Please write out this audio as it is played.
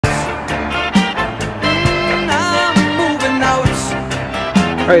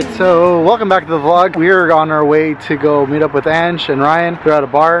Alright, so welcome back to the vlog. We are on our way to go meet up with Ange and Ryan. They're at a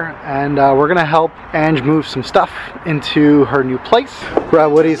bar, and we're gonna help Ange move some stuff into her new place. We're at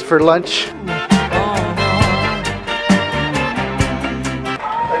Woody's for lunch. This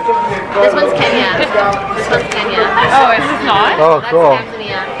one's Kenya. This one's Kenya. Oh, is this not? Oh, cool. That's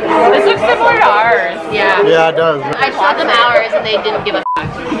Tanzania. This looks similar to ours. Yeah. Yeah, it does. I showed them ours and they didn't give a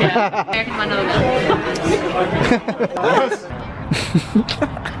fuck. Yeah. American one of them.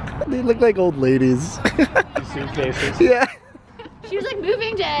 They look like old ladies. Suitcases. Yeah. She was like,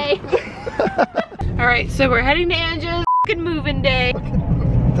 moving day. Alright, so we're heading to Ange's moving day.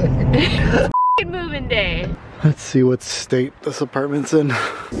 Moving day. Let's see what state this apartment's in.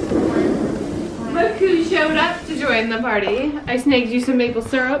 Look who showed up to join the party. I snagged you some maple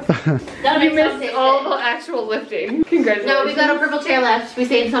syrup. You missed all the actual lifting. Congratulations. No, we got a purple chair left. We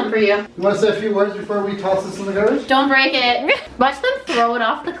saved some for you. You want to say a few words before we toss this in the garbage? Don't break it. Watch them throw it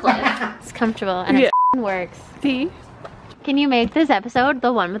off the cliff. It's comfortable and it works. See? Can you make this episode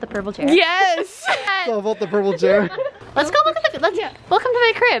the one with the purple chair? Yes! It's all about the purple chair. Let's go look at the, welcome to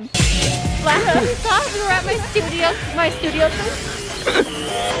my crib. Last time we saw, we were at my studio trip.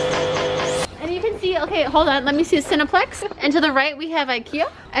 And you can see, okay, hold on, let me see the Cineplex. And to the right, we have IKEA.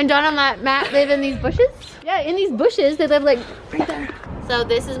 And Dawn and Matt live in these bushes. Yeah, in these bushes, they live like right there. So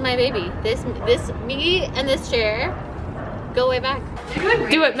this is my baby. This me and this chair go way back.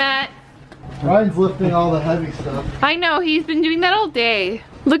 Do it, Matt. Ryan's lifting all the heavy stuff. I know, he's been doing that all day.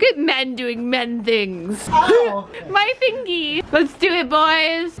 Look at men doing men things. Oh. My thingy. Let's do it,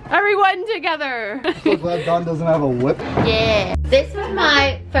 boys. Everyone together. So glad Dawn doesn't have a whip. Yeah. This was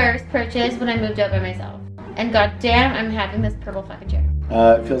my first purchase when I moved out by myself. And goddamn, I'm having this purple fucking chair.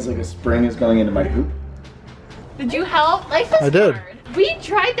 It feels like a spring is going into my hoop. Did you help? Life is I did. hard. We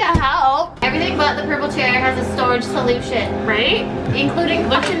tried to help. Everything but the purple chair has a storage solution. Right? Including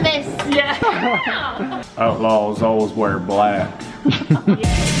what's in this. Yeah. Outlaws always wear black.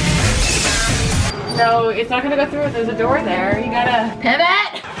 No, it's not gonna go through. There's a door there. You gotta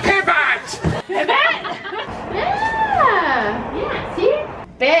Pivot! Pivot! pivot. Yeah, see?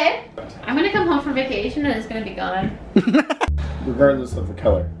 Babe, I'm gonna come home from vacation and it's gonna be gone. Regardless of the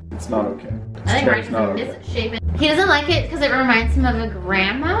color, it's not okay. I think Chair's not Ryan's okay. is shapen. He doesn't like it because it reminds him of a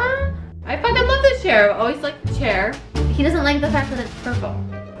grandma. I fucking love this chair. I always liked the chair. He doesn't like the fact that it's purple.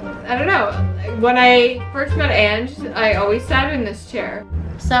 I don't know. When I first met Ange, I always sat in this chair.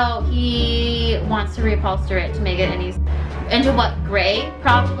 So he wants to reupholster it to make it into what, gray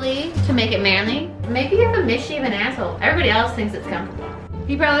probably, to make it manly. Maybe you have a misshapen asshole. Everybody else thinks it's comfortable.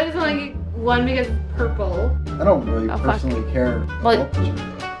 He probably doesn't like one because it's purple. I don't really Oh, fuck. personally care. Well- about the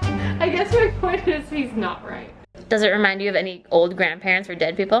chair. I guess my point is he's not right. Does it remind you of any old grandparents or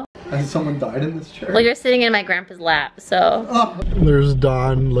dead people? Has someone died in this chair? Well, you're sitting in my grandpa's lap, so. Oh. There's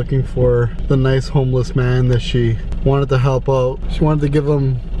Dawn looking for the nice homeless man that she wanted to help out. She wanted to give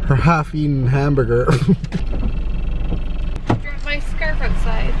him her half-eaten hamburger. Dropped my scarf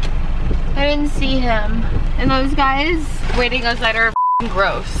outside. I didn't see him. And those guys waiting outside are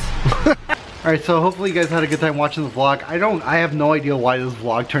gross. Alright, so hopefully you guys had a good time watching the vlog. I have no idea why this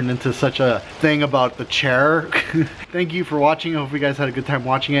vlog turned into such a thing about the chair. Thank you for watching. I hope you guys had a good time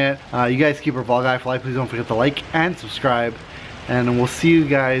watching it. You guys keep our vlog eye fly. Please don't forget to like and subscribe. And we'll see you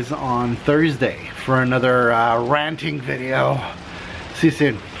guys on Thursday for another ranting video. See you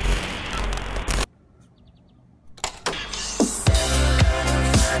soon.